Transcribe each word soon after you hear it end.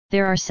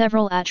There are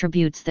several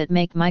attributes that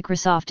make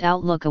Microsoft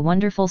Outlook a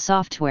wonderful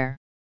software.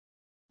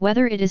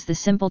 Whether it is the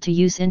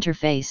simple-to-use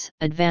interface,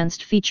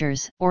 advanced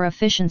features, or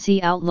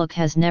efficiency, Outlook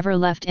has never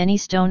left any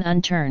stone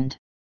unturned.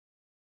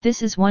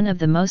 This is one of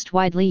the most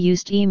widely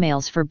used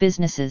emails for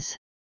businesses.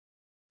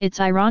 It's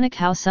ironic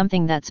how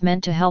something that's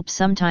meant to help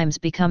sometimes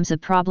becomes a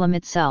problem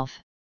itself.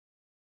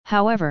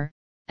 However,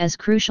 as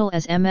crucial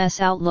as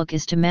MS Outlook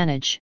is to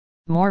manage,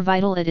 more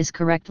vital it is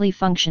correctly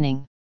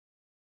functioning.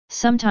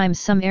 Sometimes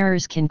some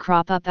errors can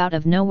crop up out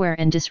of nowhere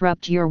and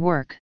disrupt your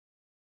work.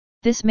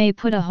 This may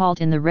put a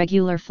halt in the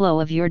regular flow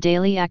of your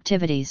daily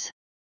activities.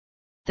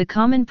 The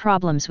common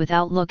problems with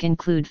Outlook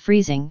include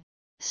freezing,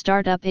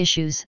 startup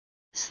issues,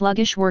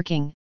 sluggish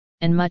working,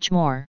 and much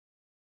more.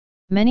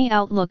 Many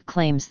Outlook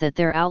claims that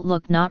their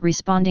Outlook not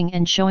responding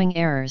and showing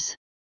errors.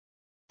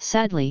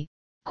 Sadly,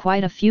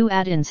 quite a few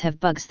add-ins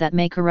have bugs that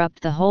may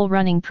corrupt the whole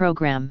running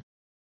program.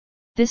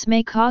 This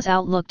may cause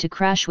Outlook to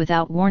crash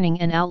without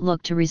warning and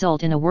Outlook to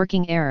result in a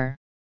working error.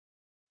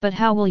 But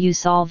how will you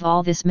solve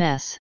all this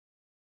mess?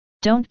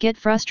 Don't get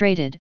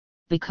frustrated,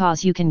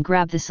 because you can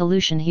grab the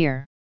solution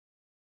here.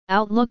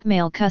 Outlook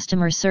Mail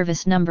customer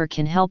service number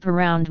can help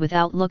around with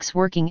Outlook's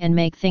working and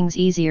make things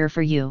easier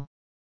for you.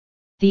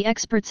 The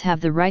experts have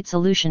the right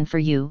solution for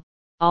you.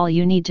 All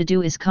you need to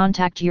do is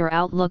contact your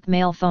Outlook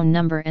Mail phone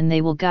number and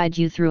they will guide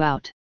you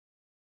throughout.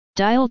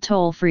 Dial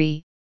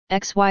toll-free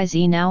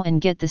XYZ now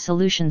and get the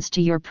solutions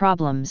to your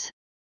problems.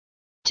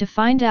 To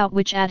find out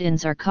which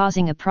add-ins are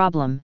causing a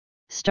problem,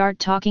 start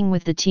talking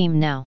with the team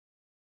now.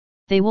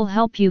 They will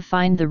help you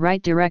find the right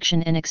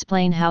direction and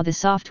explain how the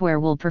software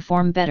will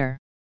perform better.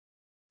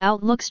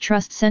 Outlook's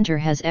Trust Center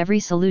has every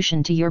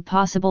solution to your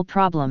possible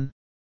problem.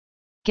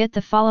 Get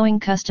the following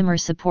customer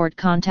support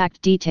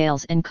contact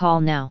details and call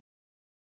now.